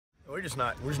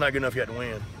we're just not good enough yet to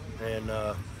win. And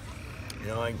you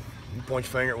know, you point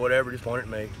your finger at whatever, just point it at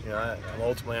me. You know,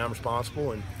 I'm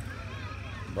responsible, and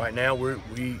right now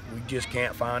we just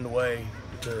can't find a way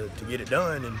to get it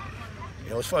done. And you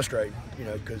know, it's frustrating. You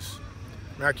know, because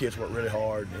our kids work really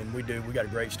hard, and we got a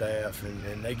great staff,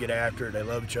 and they get after it. They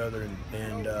love each other,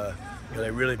 and you know,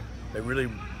 they really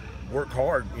work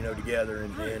hard, you know, together.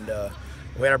 And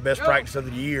we had our best practice of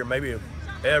the year, maybe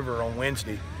ever, on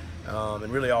Wednesday,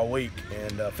 and really all week.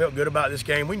 And felt good about this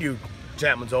game. We knew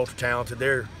Chapman's ultra talented.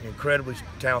 They're incredibly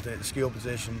talented at the skill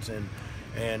positions, and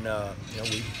you know,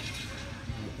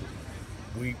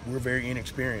 we're very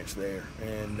inexperienced there,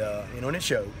 and you know, and it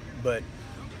showed. But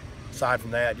aside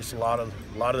from that, just a lot of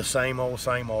the same old,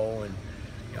 and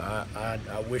you know,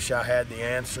 I wish I had the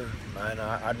answer, and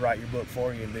I'd write your book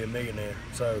for you and be a millionaire.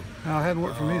 So it hadn't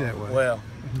worked for me that way. Well,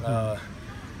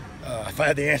 if I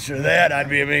had the answer to that, I'd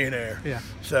be a millionaire. Yeah.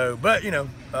 So, but you know,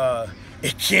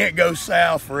 it can't go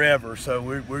south forever. So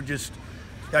we're just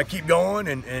got to keep going,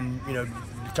 and you know,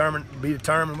 be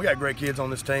determined. We got great kids on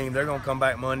this team. They're going to come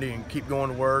back Monday and keep going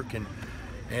to work, and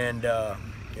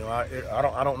you know,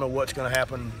 I don't know what's going to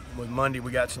happen with Monday.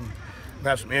 We have some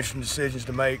interesting decisions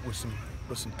to make with some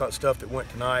stuff that went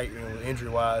tonight, you know, injury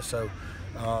wise. So,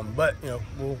 but you know,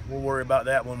 we'll worry about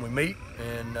that when we meet,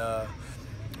 and you know,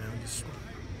 just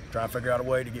try and figure out a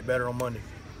way to get better on Monday.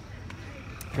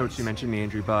 Coach, you mentioned the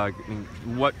injury bug. I mean,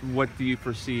 what do you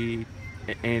foresee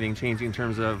anything changing in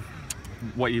terms of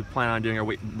what you plan on doing, or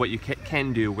what you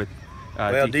can do with?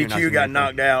 Well, DQ got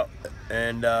knocked out,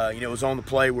 and you know, it was on the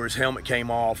play where his helmet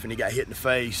came off and he got hit in the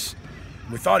face.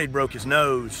 We thought he'd broke his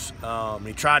nose.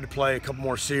 He tried to play a couple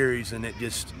more series, and it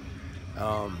just,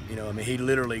 you know, I mean, he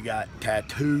literally got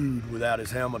tattooed without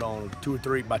his helmet on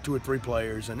by two or three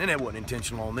players, and then it wasn't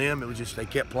intentional on them. It was just they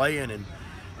kept playing,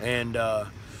 and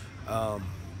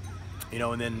you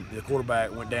know, and then the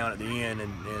quarterback went down at the end,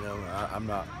 and you know, I'm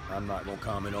not going to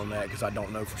comment on that because I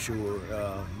don't know for sure,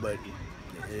 but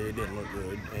it didn't look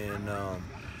good, and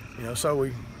you know, so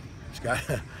we just got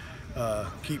to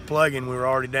keep plugging. We were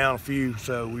already down a few,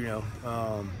 so you know,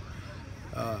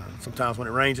 sometimes when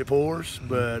it rains it pours,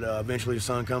 but eventually the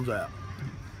sun comes out.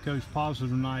 Coach,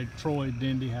 positive night. Troy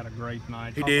Dendy had a great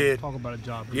night. He did. Talk about a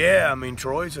job. Yeah, I mean,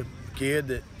 Troy's a kid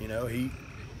that, you know,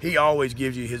 he always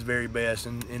gives you his very best,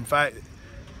 and in fact,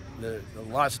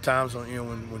 lots of times, you know,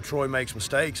 when Troy makes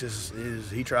mistakes,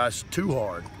 is he tries too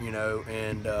hard, you know,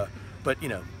 and but you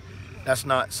know, that's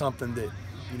not something that,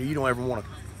 you know, you don't ever want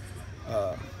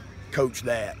to coach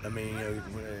that. I mean, you know,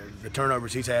 the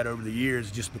turnovers he's had over the years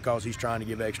just because he's trying to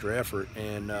give extra effort,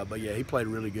 and but yeah, he played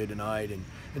really good tonight, and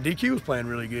DQ was playing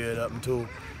really good up until,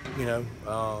 you know,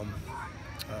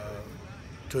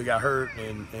 until he got hurt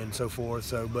and so forth.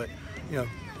 So, but you know,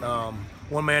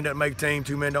 one man doesn't make a team,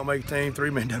 two men don't make a team, three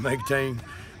men don't make a team.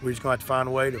 We're just going to have to find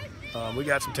a way to. We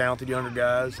got some talented younger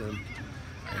guys, and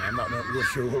I'm not real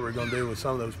sure what we're going to do with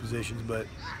some of those positions, but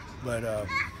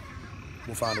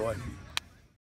we'll find a way.